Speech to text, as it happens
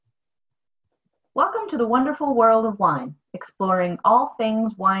to the wonderful world of wine, exploring all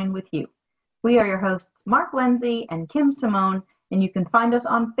things wine with you. We are your hosts, Mark Lindsay and Kim Simone, and you can find us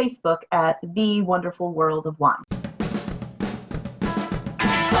on Facebook at The Wonderful World of Wine.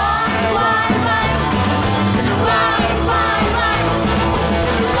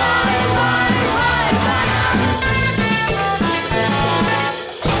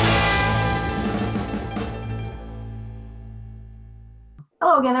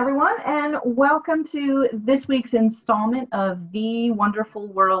 Hello again, everyone, and welcome to this week's installment of The Wonderful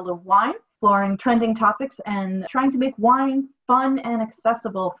World of Wine, exploring trending topics and trying to make wine fun and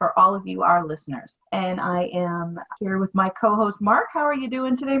accessible for all of you, our listeners. And I am here with my co-host, Mark. How are you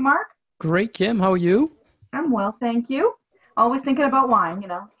doing today, Mark? Great, Kim. How are you? I'm well, thank you. Always thinking about wine,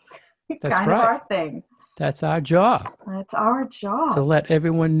 That's kind right. of our thing. That's our job. That's our job. To let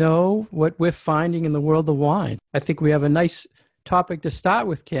everyone know what we're finding in the world of wine. I think we have a nice topic to start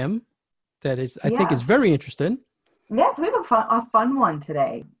with, Kim, that is, I think is very interesting. Yes, we have a fun one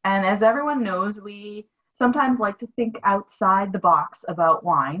today. And as everyone knows, we sometimes like to think outside the box about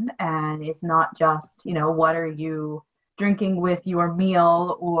wine. And it's not just, what are you drinking with your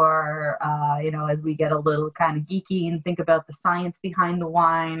meal or, as we get a little kind of geeky and think about the science behind the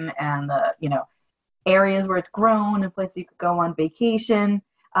wine and the, areas where it's grown and places you could go on vacation.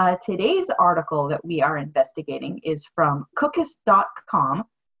 Today's article that we are investigating is from Cookus.com,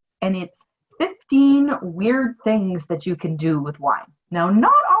 and it's 15 weird things that you can do with wine. Now,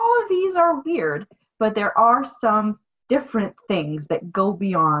 not all of these are weird, but there are some different things that go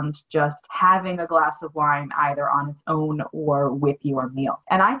beyond just having a glass of wine either on its own or with your meal.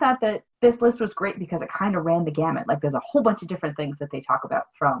 And I thought that this list was great because it kind of ran the gamut. Like there's a whole bunch of different things that they talk about,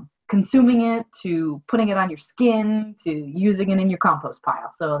 from consuming it to putting it on your skin to using it in your compost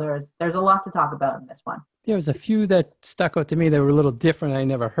pile. So there's a lot to talk about in this one. There was a few that stuck out to me that were a little different I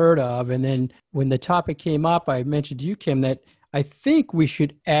never heard of. And then when the topic came up, I mentioned to you, Kim, that I think we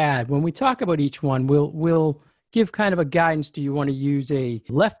should add, when we talk about each one, we'll give kind of a guidance. Do you want to use a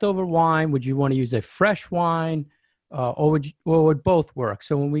leftover wine? Would you want to use a fresh wine? Or would both work?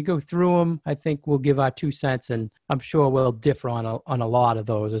 So when we go through them, I think we'll give our 2 cents, and I'm sure we'll differ on a lot of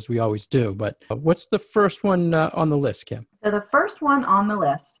those, as we always do. But what's the first one on the list, Kim? So the first one on the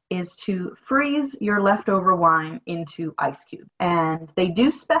list is to freeze your leftover wine into ice cubes. And they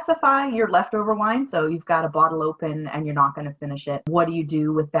do specify your leftover wine. So you've got a bottle open and you're not going to finish it. What do you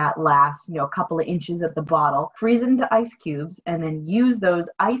do with that last, couple of inches of the bottle? Freeze it into ice cubes and then use those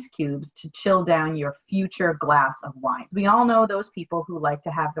ice cubes to chill down your future glass of wine. We all know those people who like to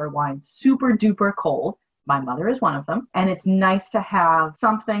have their wine super duper cold. My mother is one of them. And it's nice to have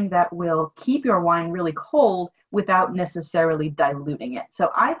something that will keep your wine really cold without necessarily diluting it.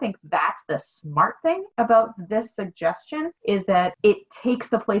 So I think that's the smart thing about this suggestion, is that it takes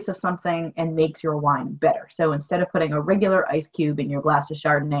the place of something and makes your wine better. So instead of putting a regular ice cube in your glass of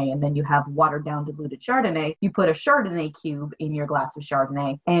Chardonnay and then you have watered down diluted Chardonnay, you put a Chardonnay cube in your glass of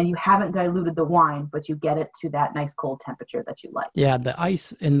Chardonnay and you haven't diluted the wine, but you get it to that nice cold temperature that you like. Yeah, the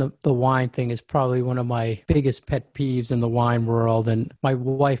ice in the wine thing is probably one of my biggest pet peeves in the wine world. And my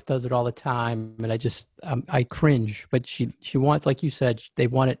wife does it all the time. And I cringe, but she wants, like you said, they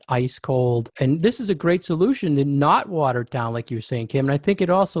want it ice cold. And this is a great solution to not water it down, like you were saying, Kim. And I think it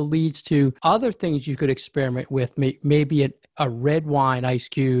also leads to other things you could experiment with, maybe a red wine ice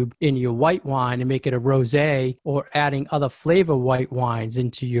cube in your white wine and make it a rosé, or adding other flavor white wines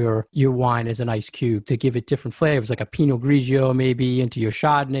into your wine as an ice cube to give it different flavors, like a Pinot Grigio maybe into your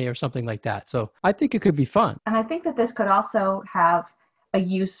Chardonnay or something like that. So I think it could be fun. And I think that this could also have a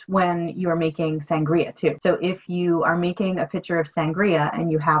use when you're making sangria too. So if you are making a pitcher of sangria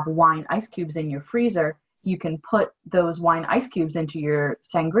and you have wine ice cubes in your freezer, you can put those wine ice cubes into your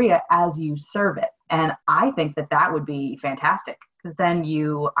sangria as you serve it. And I think that would be fantastic, because then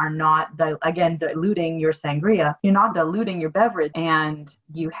you are not, diluting your sangria. You're not diluting your beverage, and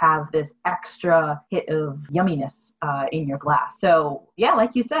you have this extra hit of yumminess in your glass. So yeah,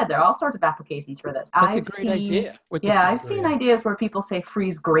 like you said, there are all sorts of applications for this. That's a great idea. I've seen ideas where people say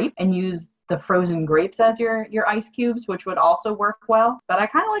freeze grape and use the frozen grapes as your ice cubes, which would also work well. But I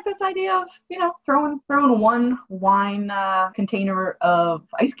kind of like this idea of, throwing one wine container of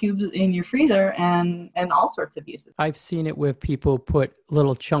ice cubes in your freezer and all sorts of uses. I've seen it where people put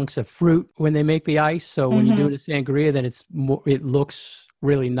little chunks of fruit when they make the ice. So when you do the sangria, then it looks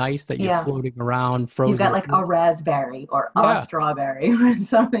really nice that you're floating around frozen. You've got like a raspberry or a strawberry or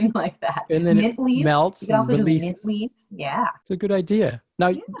something like that. And then mint leaves. Melts. You can also do mint leaves. Yeah. It's a good idea.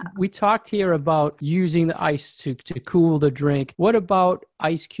 Now, we talked here about using the ice to cool the drink. What about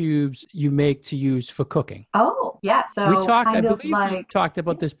ice cubes you make to use for cooking? Oh, Yeah, so I kind of believe we like, talked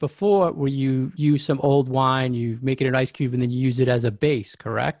about this before, where you use some old wine, you make it an ice cube, and then you use it as a base,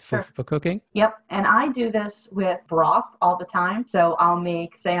 correct? sure. For cooking? Yep. And I do this with broth all the time. So I'll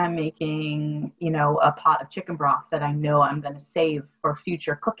make, say I'm making, a pot of chicken broth that I know I'm going to save for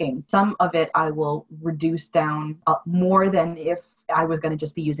future cooking. Some of it I will reduce down more than if I was going to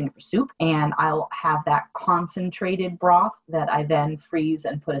just be using it for soup. And I'll have that concentrated broth that I then freeze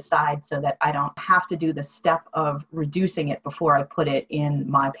and put aside so that I don't have to do the step of reducing it before I put it in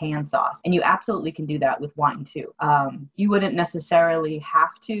my pan sauce. And you absolutely can do that with wine too. You wouldn't necessarily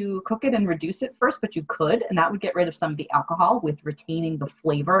have to cook it and reduce it first, but you could, and that would get rid of some of the alcohol with retaining the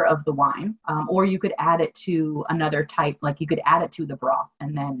flavor of the wine. Or you could add it to another type, like you could add it to the broth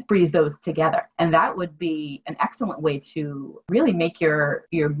and then freeze those together. And that would be an excellent way to really make your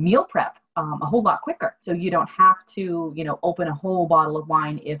meal prep a whole lot quicker. So you don't have to, open a whole bottle of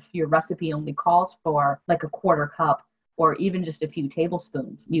wine if your recipe only calls for like a quarter cup or even just a few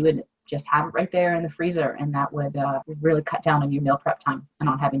tablespoons. You would just have it right there in the freezer, and that would really cut down on your meal prep time and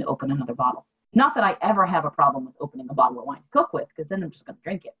on having to open another bottle. Not that I ever have a problem with opening a bottle of wine to cook with, because then I'm just going to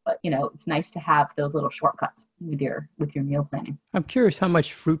drink it. But, it's nice to have those little shortcuts with your meal planning. I'm curious how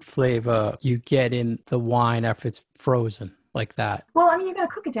much fruit flavor you get in the wine after it's frozen like that. Well, I mean, you're going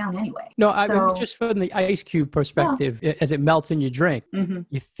to cook it down anyway. No, I mean, just from the ice cube perspective, as it melts in your drink,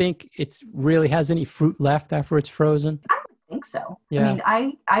 you think it's really has any fruit left after it's frozen? I don't think so. Yeah. I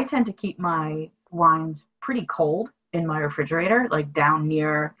mean, I tend to keep my wines pretty cold in my refrigerator, like down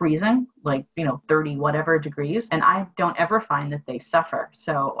near freezing, like, 30 whatever degrees. And I don't ever find that they suffer.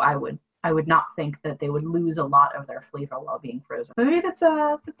 So I would not think that they would lose a lot of their flavor while being frozen. So maybe that's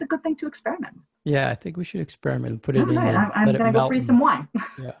a good thing to experiment with. Yeah, I think we should experiment and put it in. Right. I'm going to go freeze some wine.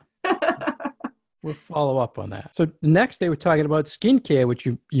 Yeah. We'll follow up on that. So next they were talking about skincare, which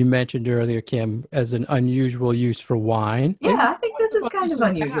you mentioned earlier, Kim, as an unusual use for wine. Yeah, I think this is kind of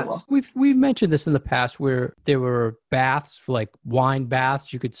unusual. We've mentioned this in the past where there were baths, like wine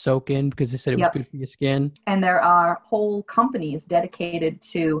baths you could soak in because they said it was good for your skin. And there are whole companies dedicated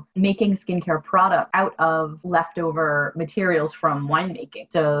to making skincare product out of leftover materials from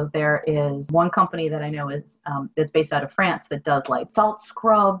winemaking. So there is one company that I know is that's based out of France that does like salt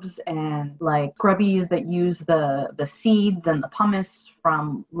scrubs and like scrubbies that use the seeds and the pumice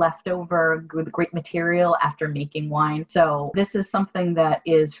from leftover great material after making wine. So this is something that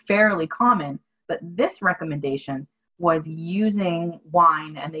is fairly common, but this recommendation was using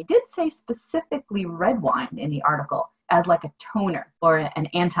wine, and they did say specifically red wine in the article, as like a toner or an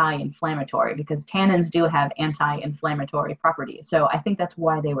anti-inflammatory, because tannins do have anti-inflammatory properties. So I think that's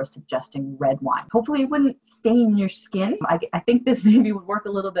why they were suggesting red wine. Hopefully it wouldn't stain your skin. I think this maybe would work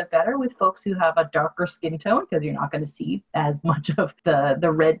a little bit better with folks who have a darker skin tone, because you're not going to see as much of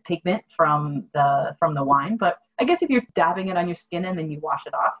the red pigment from the wine. But I guess if you're dabbing it on your skin and then you wash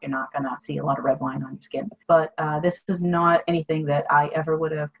it off, you're not going to see a lot of red wine on your skin. But this is not anything that I ever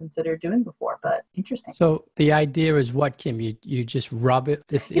would have considered doing before, but interesting. So the idea is what, Kim? You just rub it?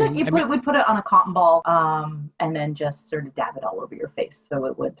 We'd put it on a cotton ball and then just sort of dab it all over your face. So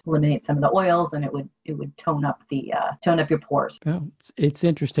it would eliminate some of the oils, and it would tone up your pores. Well, it's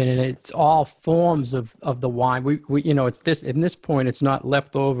interesting, and it's all forms of the wine. We it's this, in this point, it's not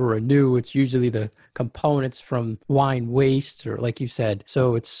leftover or new. It's usually the components from wine waste, or like you said.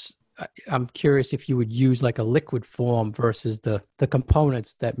 So I'm curious if you would use like a liquid form versus the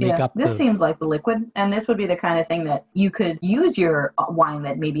components that make up. This seems like the liquid, and this would be the kind of thing that you could use your wine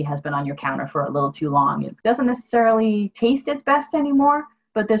that maybe has been on your counter for a little too long. It doesn't necessarily taste its best anymore,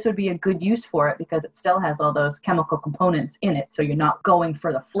 but this would be a good use for it because it still has all those chemical components in it. So you're not going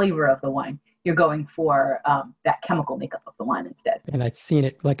for the flavor of the wine. You're going for that chemical makeup of the wine instead. And I've seen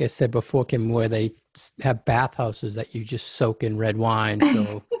it, like I said before, Kim, where they have bathhouses that you just soak in red wine.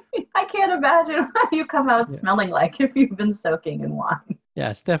 So I can't imagine what you come out smelling like if you've been soaking in wine. Yeah,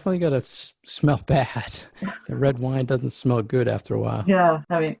 it's definitely going to smell bad. The red wine doesn't smell good after a while. Yeah.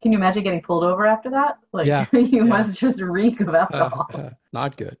 I mean, can you imagine getting pulled over after that? You must just reek of alcohol.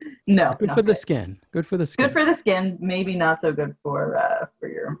 Not good. No. Good for the skin. Good for the skin. Good for the skin. Maybe not so good for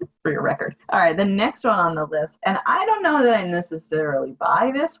your record. All right. The next one on the list, and I don't know that I necessarily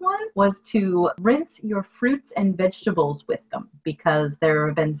buy this one, was to rinse your fruits and vegetables with them, because there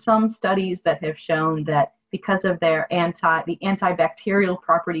have been some studies that have shown that because of their the antibacterial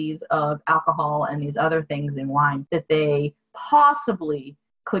properties of alcohol and these other things in wine, that they possibly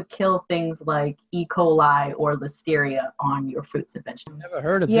could kill things like E. coli or listeria on your fruits and vegetables. Never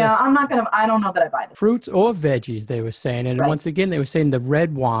heard of this. Yeah, I don't know that I buy this. Fruits or veggies, they were saying. And once again, they were saying the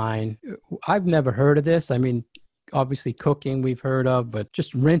red wine. I've never heard of this. I mean, obviously cooking we've heard of, but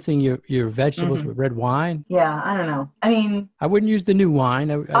just rinsing your vegetables with red wine. Yeah, I don't know. I mean, I wouldn't use the new wine.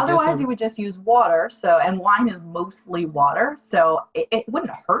 otherwise you would just use water. So, and wine is mostly water, so it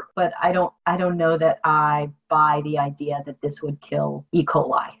wouldn't hurt. But I don't know that I buy the idea that this would kill E.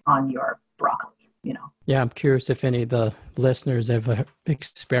 coli on your broccoli. Yeah, I'm curious if any of the listeners have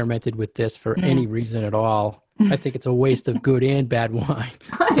experimented with this for any reason at all. I think it's a waste of good and bad wine.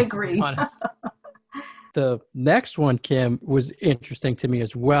 I agree. Honest. The next one, Kim, was interesting to me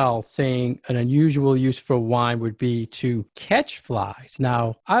as well, saying an unusual use for wine would be to catch flies.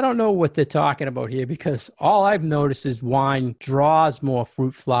 Now, I don't know what they're talking about here because all I've noticed is wine draws more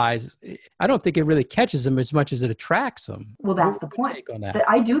fruit flies. I don't think it really catches them as much as it attracts them. Well, that's the point. Take on that?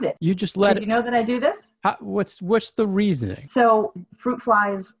 I do this. You just let Did you know that I do this? What's the reasoning? So fruit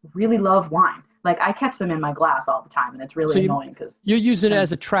flies really love wine. Like I catch them in my glass all the time, and it's really annoying because you're using it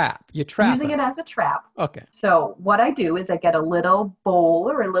as a trap. You're trapping. Using it as a trap. Okay. So what I do is I get a little bowl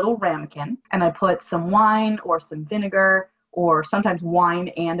or a little ramekin, and I put some wine or some vinegar, or sometimes wine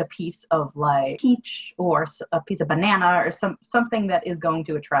and a piece of like peach or a piece of banana or something that is going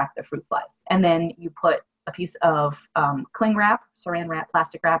to attract the fruit flies. And then you put a piece of cling wrap, saran wrap,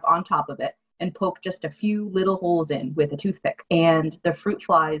 plastic wrap on top of it, and poke just a few little holes in with a toothpick. And the fruit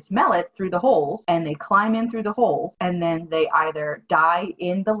flies smell it through the holes, and they climb in through the holes, and then they either die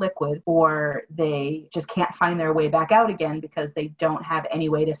in the liquid or they just can't find their way back out again because they don't have any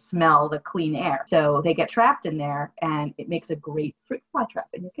way to smell the clean air. So they get trapped in there, and it makes a great fruit fly trap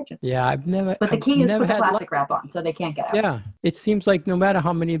in your kitchen. Yeah, But the key is put the plastic wrap on so they can't get out. Yeah, it seems like no matter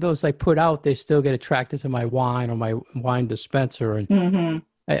how many of those I put out, they still get attracted to my wine or my wine dispenser. And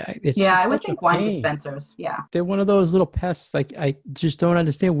I would think wine dispensers. Yeah, they're one of those little pests. Like I just don't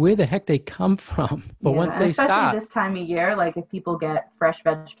understand where the heck they come from. But once they especially stop, this time of year, like if people get fresh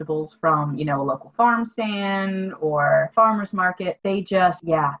vegetables from a local farm stand or farmers market, they just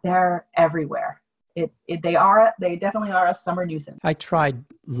they're everywhere. They definitely are a summer nuisance. I tried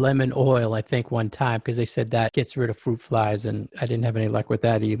lemon oil, I think, one time because they said that gets rid of fruit flies, and I didn't have any luck with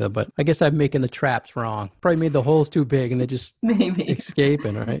that either. But I guess I'm making the traps wrong. Probably made the holes too big, and they're just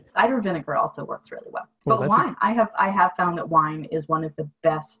escaping, right? Cider vinegar also works really well. But wine, I have found that wine is one of the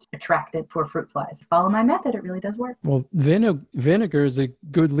best attracted for fruit flies. Follow my method; it really does work. Well, vinegar is a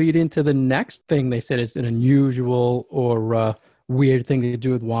good lead into the next thing they said is an unusual or weird thing to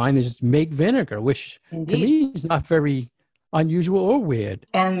do with wine is just make vinegar, which to me is not very unusual or weird.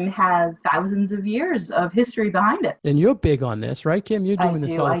 And has thousands of years of history behind it. And you're big on this, right, Kim? You're doing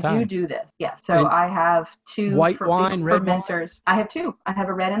this all the time. I do this, yeah. So I have two white wine, red fermenters. Wine? I have two. I have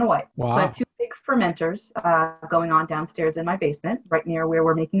a red and a white. Wow. So I have two big fermenters going on downstairs in my basement, right near where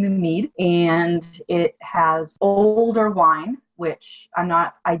we're making the mead. And it has older wine, which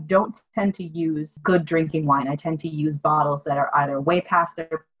I don't tend to use good drinking wine. I tend to use bottles that are either way past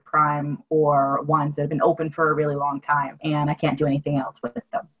their prime or wines that have been open for a really long time, and I can't do anything else with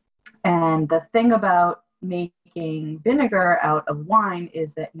them. And the thing about making vinegar out of wine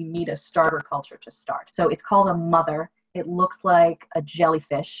is that you need a starter culture to start. So it's called a mother. It looks like a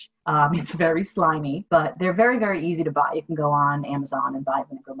jellyfish. It's very slimy, but they're very, very easy to buy. You can go on Amazon and buy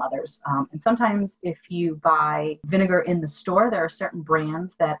vinegar mothers. And sometimes if you buy vinegar in the store, there are certain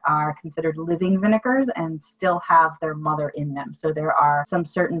brands that are considered living vinegars and still have their mother in them. So there are some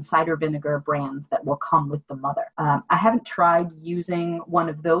certain cider vinegar brands that will come with the mother. I haven't tried using one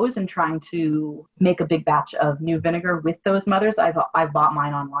of those and trying to make a big batch of new vinegar with those mothers. I've bought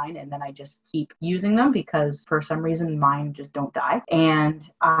mine online, and then I just keep using them because for some reason mine just don't die. And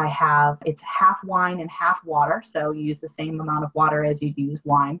it's half wine and half water. So you use the same amount of water as you use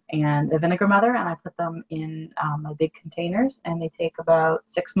wine and a vinegar mother. And I put them in my big containers, and they take about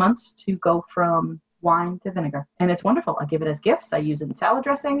 6 months to go from wine to vinegar. And it's wonderful. I give it as gifts. I use it in salad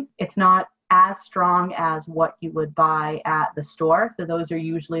dressing. It's not as strong as what you would buy at the store. So those are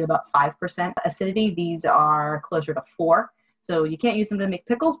usually about 5% acidity. These are closer to 4%. So you can't use them to make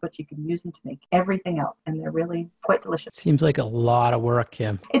pickles, but you can use them to make everything else. And they're really quite delicious. Seems like a lot of work,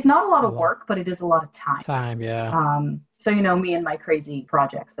 Kim. It's not a lot of work, but it is a lot of time. Yeah. So, me and my crazy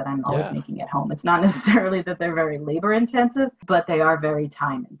projects that I'm always making at home. It's not necessarily that they're very labor intensive, but they are very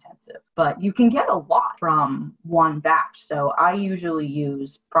time intensive. But you can get a lot from one batch. So I usually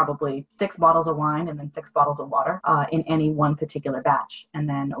use probably 6 bottles of wine and then 6 bottles of water in any one particular batch. And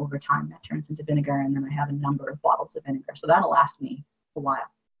then over time that turns into vinegar. And then I have a number of bottles of vinegar. So that'll last me a while.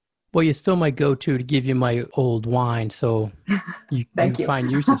 Well, you're still my go-to to give you my old wine. So you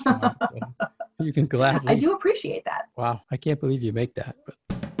find uses for it. So. You can gladly. I do appreciate that. Wow. I can't believe you make that.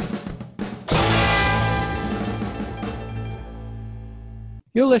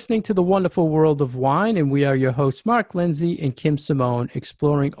 You're listening to The Wonderful World of Wine, and we are your hosts, Mark Lindsay and Kim Simone,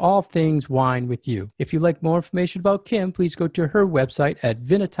 exploring all things wine with you. If you'd like more information about Kim, please go to her website at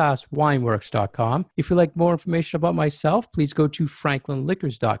vinitaswineworks.com. If you'd like more information about myself, please go to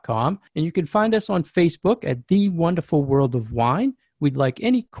franklinliquors.com. And you can find us on Facebook at The Wonderful World of Wine. We'd like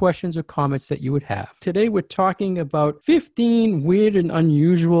any questions or comments that you would have. Today, we're talking about 15 weird and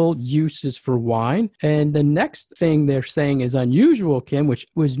unusual uses for wine. And the next thing they're saying is unusual, Kim, which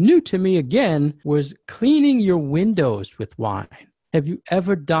was new to me again, was cleaning your windows with wine. Have you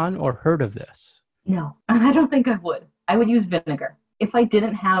ever done or heard of this? No, and I don't think I would. I would use vinegar. If I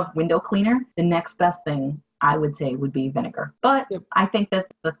didn't have window cleaner, the next best thing I would say would be vinegar. But I think that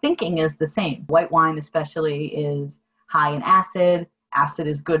the thinking is the same. White wine especially is high in acid. Acid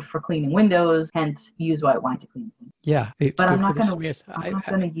is good for cleaning windows, hence use white wine to clean windows. Yeah. But I'm not going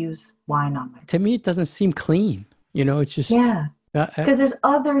to use wine on my. To me, it doesn't seem clean. You know, it's just. Yeah. Because there's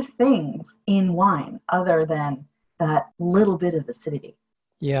other things in wine other than that little bit of acidity.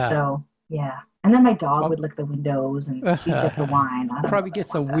 Yeah. So, yeah. And then my dog would lick the windows and she'd lick the wine. Probably get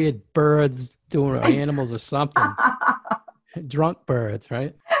some weird birds doing or animals or something. Drunk birds,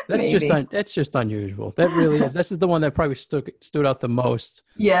 right? That's just unusual. That really is. This is the one that probably stood out the most.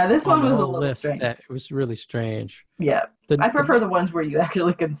 Yeah, this one was a little strange. It was really strange. Yeah, I prefer the ones where you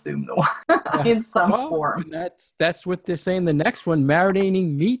actually consume the wine in some form. That's what they're saying. The next one,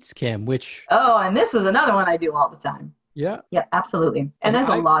 marinating meats, Kim. And this is another one I do all the time. Yeah. Yeah, absolutely. And there's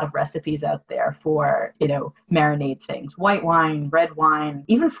a lot of recipes out there for, marinade things. White wine, red wine,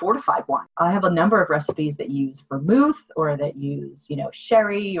 even fortified wine. I have a number of recipes that use vermouth or that use,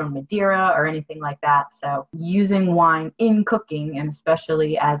 sherry or Madeira or anything like that. So using wine in cooking and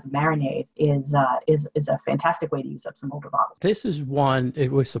especially as marinade is a fantastic way to use up some older bottles. This is one,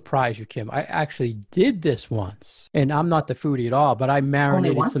 it will surprise you, Kim. I actually did this once, and I'm not the foodie at all, but I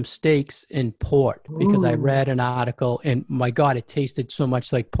marinated some steaks in port because I read an article. And my God, it tasted so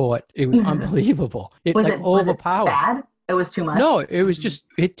much like port. It was unbelievable. It overpowered. Was it bad? It was too much? No, it was just,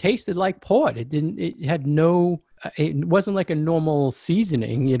 it tasted like port. It wasn't like a normal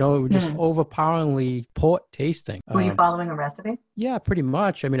seasoning, it was just overpoweringly port tasting. Were you following a recipe? Yeah, pretty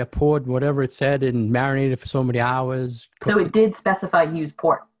much. I mean, I poured whatever it said and marinated for so many hours. So it did specify use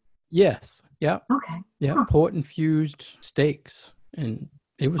port? Yes. Yeah. Okay. Yeah. Port infused steaks. And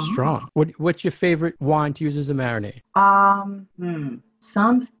it was strong. What's your favorite wine to use as a marinade?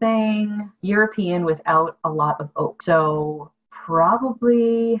 Something European without a lot of oak. So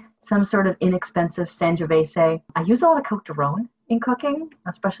probably some sort of inexpensive Sangiovese. I use a lot of Côte de Rhône in cooking,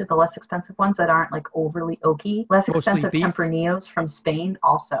 especially the less expensive ones that aren't like overly oaky. Less expensive Tempranillos from Spain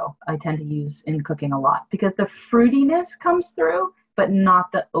also I tend to use in cooking a lot because the fruitiness comes through, but not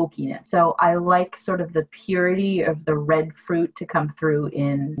the oakiness. So I like sort of the purity of the red fruit to come through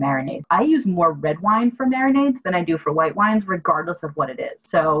in marinade. I use more red wine for marinades than I do for white wines, regardless of what it is.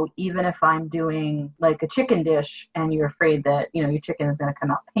 So even if I'm doing like a chicken dish and you're afraid that, your chicken is going to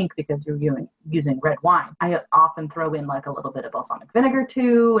come out pink because you're using red wine, I often throw in like a little bit of balsamic vinegar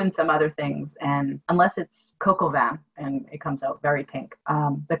too and some other things. And unless it's coq au vin and it comes out very pink,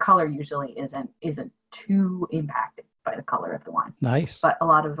 the color usually isn't too impacted by the color of the wine. Nice. But a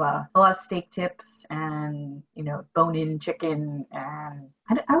lot of steak tips and bone-in chicken, and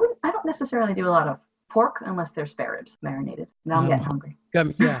I don't necessarily do a lot of pork unless they're spare ribs marinated. Now I'm getting hungry.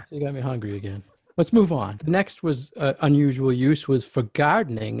 You got me hungry again. Let's move on. The next was unusual use was for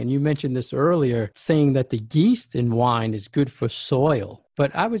gardening, and you mentioned this earlier, saying that the yeast in wine is good for soil.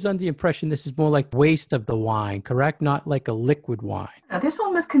 But I was under the impression this is more like waste of the wine, correct? Not like a liquid wine. Now, this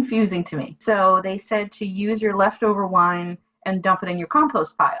one was confusing to me. So they said to use your leftover wine and dump it in your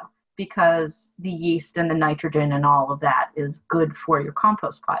compost pile because the yeast and the nitrogen and all of that is good for your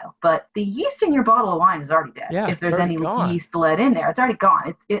compost pile. But the yeast in your bottle of wine is already dead. Yeah, if there's any yeast let in there, it's already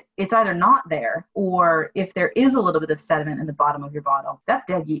gone. It's either not there, or if there is a little bit of sediment in the bottom of your bottle, that's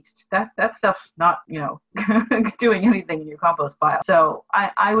dead yeast. That stuff's not, doing anything in your compost pile. So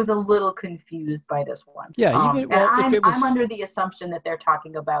I was a little confused by this one. Yeah, I'm under the assumption that they're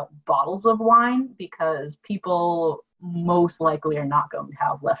talking about bottles of wine because people most likely are not going to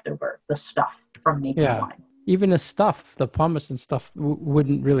have leftover the stuff from making wine. Even the stuff, the pumice and stuff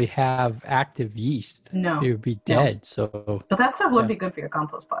wouldn't really have active yeast. No. It would be dead. No. So, but that stuff would be good for your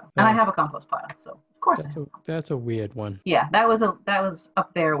compost pile. And I have a compost pile, so of course. That's a weird one. Yeah, that was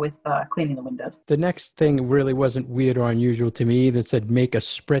up there with cleaning the windows. The next thing really wasn't weird or unusual to me. That said, make a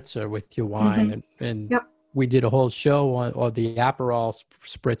spritzer with your wine, and yep. We did a whole show on the Aperol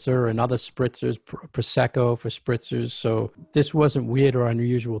spritzer and other spritzers, Prosecco for spritzers. So this wasn't weird or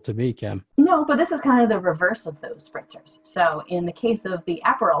unusual to me, Kim. No, No, but this is kind of the reverse of those spritzers. So in the case of the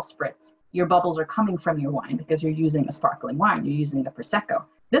Aperol spritz, your bubbles are coming from your wine because you're using a sparkling wine. You're using a Prosecco.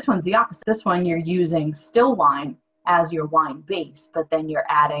 This one's the opposite. This one, you're using still wine as your wine base, but then you're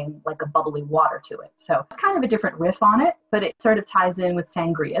adding like a bubbly water to it. So it's kind of a different riff on it, but it sort of ties in with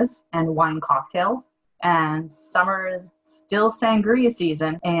sangrias and wine cocktails. And summer is still sangria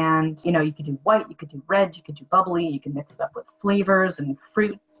season. And, you know, you could do white, you could do red, you could do bubbly, you can mix it up with flavors and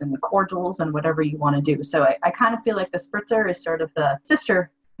fruits and cordials and whatever you want to do. So I kind of feel like the spritzer is sort of the sister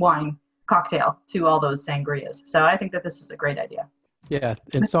wine cocktail to all those sangrias. So I think that this is a great idea. Yeah,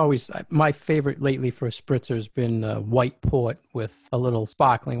 it's always my favorite lately for a spritzer has been white port with a little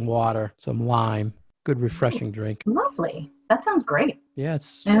sparkling water, some lime, good refreshing drink. Lovely. That sounds great. Yeah,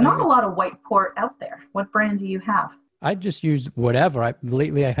 there's not a lot of white port out there. What brand do you have? I just use whatever.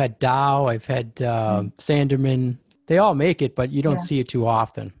 Lately I've had Dow, I've had Sanderman. They all make it, but you don't see it too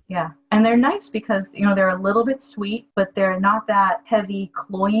often. Yeah. And they're nice because, you know, they're a little bit sweet, but they're not that heavy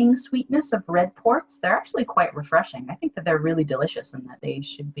cloying sweetness of red ports. They're actually quite refreshing. I think that they're really delicious and that they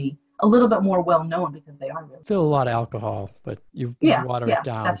should be a little bit more well known because they are really still a lot of alcohol, but you water it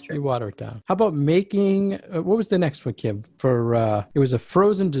down. That's true. You water it down. How about making, what was the next one, Kim? For, it was a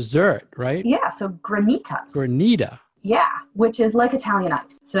frozen dessert, right? Yeah. So granitas. Granita. Yeah, which is like Italian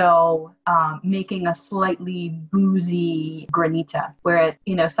ice. So making a slightly boozy granita where it,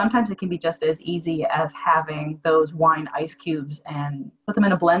 you know, sometimes it can be just as easy as having those wine ice cubes and put them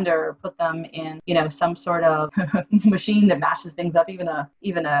in a blender, or put them in, you know, some sort of machine that mashes things up. Even a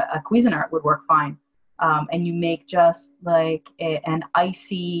Cuisinart would work fine. And you make just like an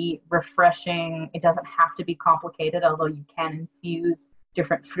icy, refreshing, it doesn't have to be complicated, although you can infuse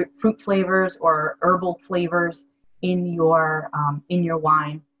different fruit flavors or herbal flavors in your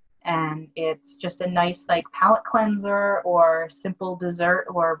wine, and it's just a nice like palate cleanser or simple dessert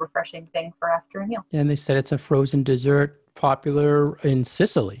or refreshing thing for after a meal. And they said it's a frozen dessert popular in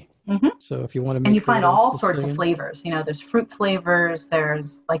Sicily. Mm-hmm. So if you want to make, and you find all sorts of flavors. You know, there's fruit flavors.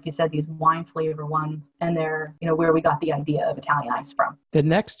 There's, like you said, these wine flavor ones, and they're, you know, where we got the idea of Italian ice from. The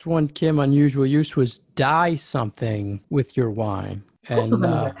next one, Kim, unusual use was dye something with your wine. This was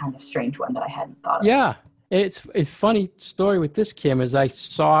another kind of strange one that I hadn't thought of. Yeah. It's funny story with this, Kim, is I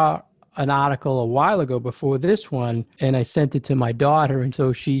saw an article a while ago before this one, and I sent it to my daughter, and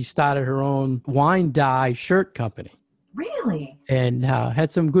so she started her own wine dye shirt company. Really? And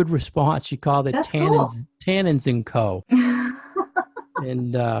had some good response. She called it Tannins and Co.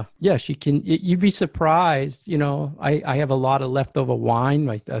 And she can. You'd be surprised. You know, I have a lot of leftover wine.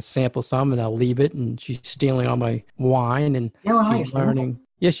 I sample some, and I'll leave it, and she's stealing all my wine, and she's learning. Samples.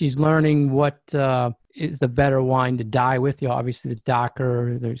 Yeah, she's learning what is the better wine to dye with. You know, obviously, the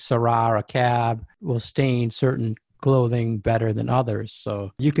darker, the Syrah or Cab will stain certain clothing better than others.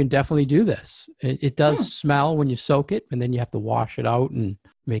 So you can definitely do this. It does smell when you soak it, and then you have to wash it out and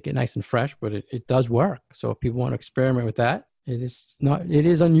make it nice and fresh, but it does work. So if people want to experiment with that, it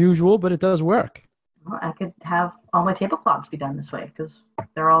is unusual, but it does work. Well, I could have all my tablecloths be done this way because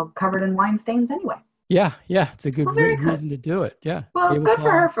they're all covered in wine stains anyway. Yeah, it's a good reason to do it. Yeah. Well, good for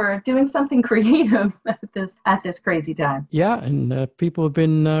her for doing something creative at this crazy time. Yeah, and people have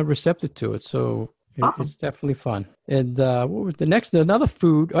been receptive to it, so awesome. It's definitely fun. And what was the next? Another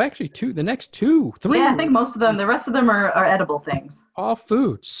food. Oh, actually, the next three. Yeah, I think most of them. The rest of them are edible things. All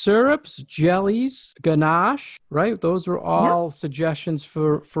food, syrups, jellies, ganache. Right, those are all suggestions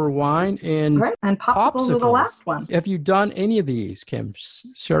for wine. And and popsicles are the last one. Have you done any of these, Kim?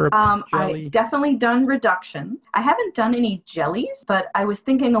 Syrup, jelly. I've definitely done reductions. I haven't done any jellies, but I was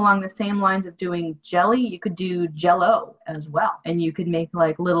thinking along the same lines of doing jelly. You could do Jell-O as well, and you could make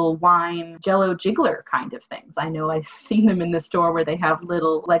like little wine Jell-O jiggler kind of things. I know I've seen them in the store where they have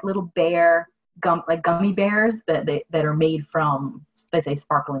little bear gummy bears that are made from, they say,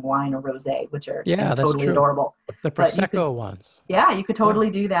 sparkling wine or rosé, which are totally adorable. The Prosecco ones. Yeah, you could totally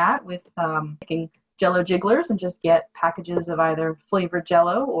do that with making Jell-O jigglers and just get packages of either flavored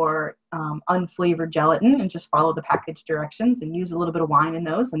Jell-O or unflavored gelatin and just follow the package directions and use a little bit of wine in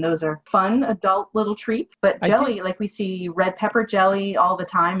those. And those are fun adult little treats. But jelly, like we see red pepper jelly all the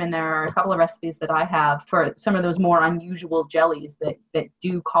time. And there are a couple of recipes that I have for some of those more unusual jellies that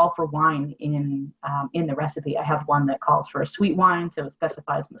do call for wine in the recipe. I have one that calls for a sweet wine, so it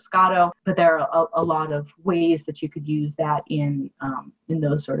specifies Moscato. But there are a lot of ways that you could use that in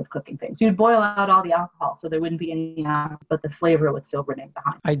those sort of cooking things. You'd boil out all the alcohol, so there wouldn't be any, but the flavor would still remain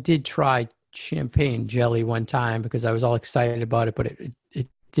behind. I did try champagne jelly one time because I was all excited about it, but it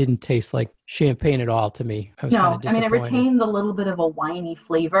didn't taste like champagne at all to me. I was kind of disappointed. It retained a little bit of a winey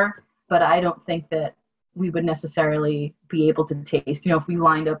flavor, but I don't think that we would necessarily be able to taste. If we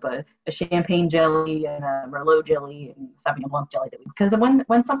lined up a champagne jelly and a Merlot jelly and Sauvignon Blanc jelly, because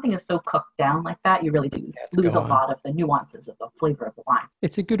when something is so cooked down like that, you really do lose a lot of the nuances of the flavor of the wine.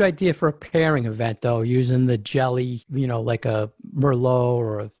 It's a good idea for a pairing event, though, using the jelly, like a Merlot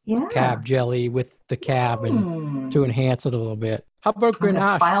or a Cab jelly with the Cab and to enhance it a little bit. How about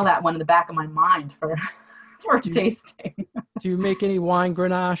Grenache? File that one in the back of my mind for tasting. Do you make any wine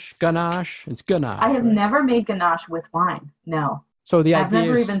Grenache? Ganache? It's Ganache. I have never made Ganache with wine. No. So the I've idea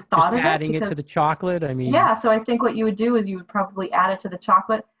never is even thought just of adding it to the chocolate? I mean... Yeah, so I think what you would do is you would probably add it to the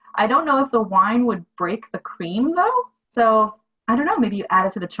chocolate. I don't know if the wine would break the cream, though. So I don't know. Maybe you add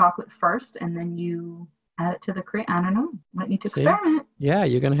it to the chocolate first, and then you add it to the cream. I don't know. Might need to experiment. Yeah,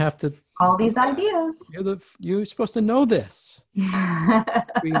 you're going to have to... All these ideas. You're supposed to know this.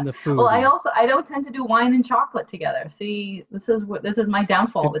 Being the food. Well, I don't tend to do wine and chocolate together. See, this is my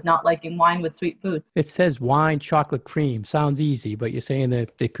downfall with not liking wine with sweet foods. It says wine, chocolate, cream. Sounds easy, but you're saying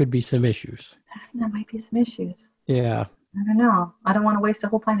that there could be some issues. There might be some issues. Yeah. I don't know. I don't want to waste a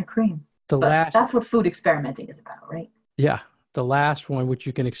whole pint of cream. That's what food experimenting is about, right? Yeah. The last one, which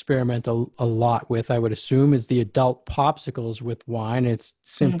you can experiment a lot with, I would assume, is the adult popsicles with wine. It's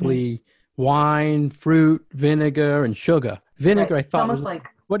simply wine, fruit, vinegar, and sugar. Vinegar, right. I thought, was like,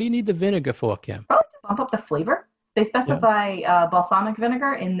 what do you need the vinegar for, Kim? Probably to bump up the flavor. They specify balsamic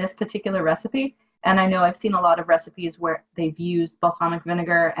vinegar in this particular recipe. And I know I've seen a lot of recipes where they've used balsamic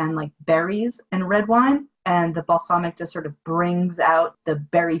vinegar and like berries in red wine. And the balsamic just sort of brings out the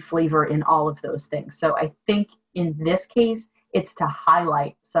berry flavor in all of those things. So I think in this case, it's to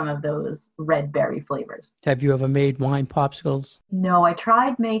highlight some of those red berry flavors. Have you ever made wine popsicles? No, I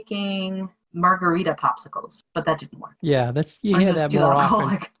tried making margarita popsicles, but that didn't work. Yeah, you hear that more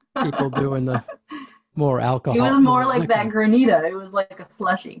often. People doing the more alcohol. It was more like that granita. It was like a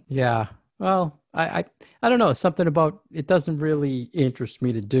slushy. Yeah. Well, I don't know. Something about it doesn't really interest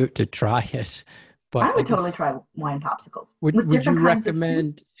me to try it. But I would totally try wine popsicles. Would you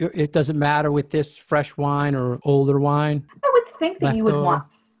recommend, it doesn't matter with this fresh wine or older wine? I would think that you would want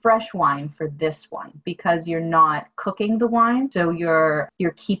fresh wine for this one because you're not cooking the wine. So you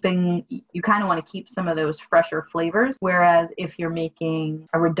kind of want to keep some of those fresher flavors. Whereas if you're making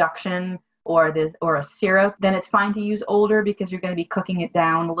a reduction or a syrup, then it's fine to use older because you're going to be cooking it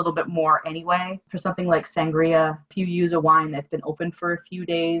down a little bit more anyway. For something like sangria, if you use a wine that's been open for a few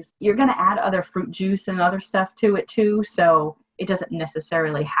days, you're going to add other fruit juice and other stuff to it too. So it doesn't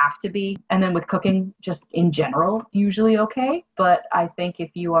necessarily have to be. And then with cooking, just in general, usually okay. But I think if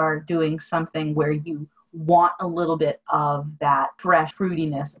you are doing something where you want a little bit of that fresh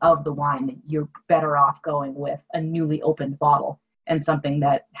fruitiness of the wine, you're better off going with a newly opened bottle and something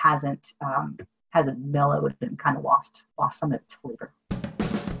that hasn't mellowed and kind of lost some of its flavor.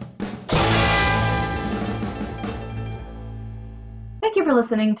 Thank you for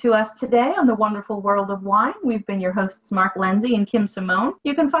listening to us today on The Wonderful World of Wine. We've been your hosts, Mark Lindsay and Kim Simone.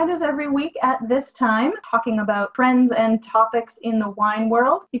 You can find us every week at this time, talking about trends and topics in the wine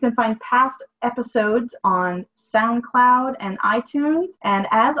world. You can find past episodes on SoundCloud and iTunes. And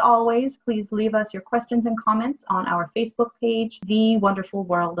as always, please leave us your questions and comments on our Facebook page, The Wonderful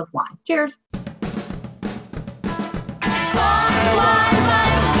World of Wine. Cheers! Bye.